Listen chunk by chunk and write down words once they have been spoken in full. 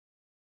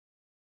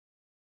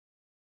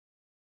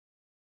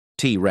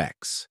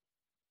T-Rex.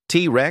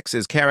 T-Rex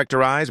is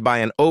characterized by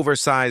an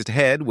oversized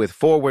head with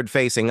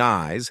forward-facing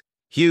eyes,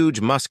 huge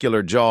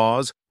muscular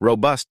jaws,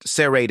 robust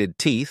serrated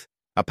teeth,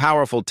 a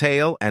powerful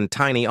tail, and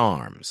tiny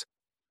arms.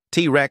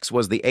 T-Rex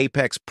was the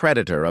apex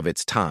predator of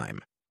its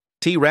time.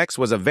 T-Rex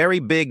was a very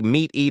big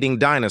meat-eating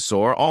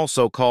dinosaur,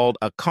 also called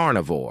a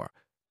carnivore.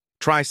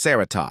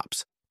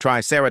 Triceratops.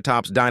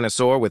 Triceratops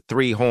dinosaur with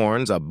 3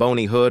 horns, a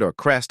bony hood or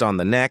crest on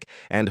the neck,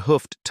 and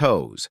hoofed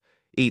toes.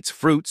 Eats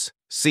fruits,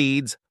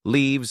 seeds,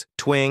 leaves,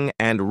 twig,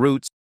 and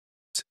roots.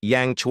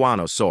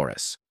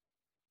 Yangchuanosaurus.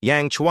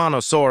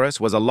 Yangchuanosaurus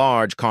was a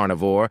large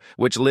carnivore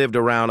which lived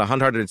around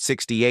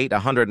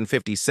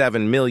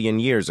 168–157 million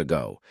years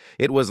ago.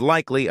 It was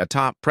likely a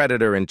top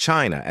predator in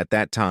China at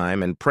that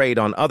time and preyed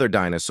on other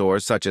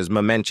dinosaurs such as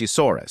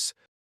Mamenchisaurus.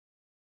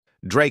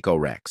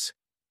 Dracorex.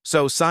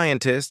 So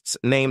scientists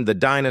named the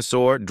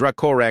dinosaur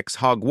Dracorex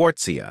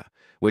hogwartsia,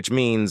 which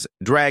means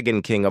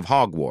Dragon King of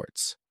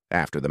Hogwarts,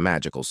 after the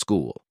magical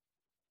school.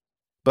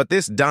 But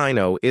this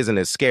dino isn't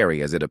as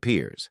scary as it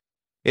appears.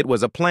 It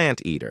was a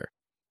plant eater,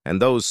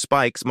 and those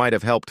spikes might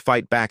have helped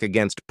fight back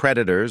against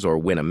predators or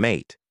win a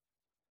mate.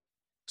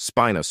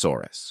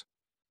 Spinosaurus.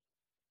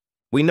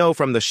 We know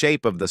from the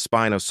shape of the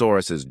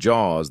Spinosaurus's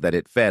jaws that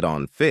it fed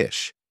on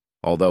fish,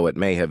 although it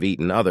may have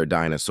eaten other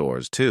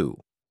dinosaurs too.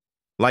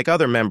 Like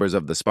other members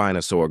of the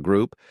Spinosaur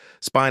group,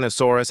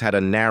 Spinosaurus had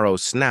a narrow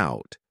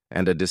snout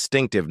and a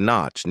distinctive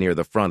notch near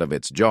the front of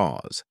its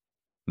jaws.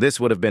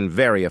 This would have been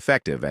very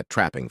effective at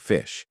trapping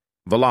fish.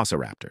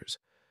 Velociraptors.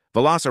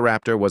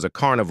 Velociraptor was a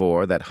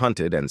carnivore that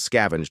hunted and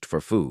scavenged for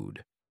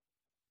food.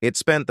 It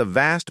spent the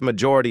vast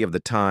majority of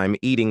the time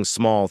eating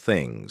small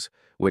things,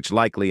 which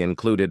likely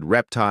included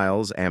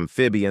reptiles,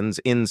 amphibians,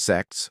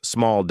 insects,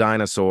 small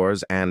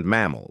dinosaurs, and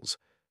mammals.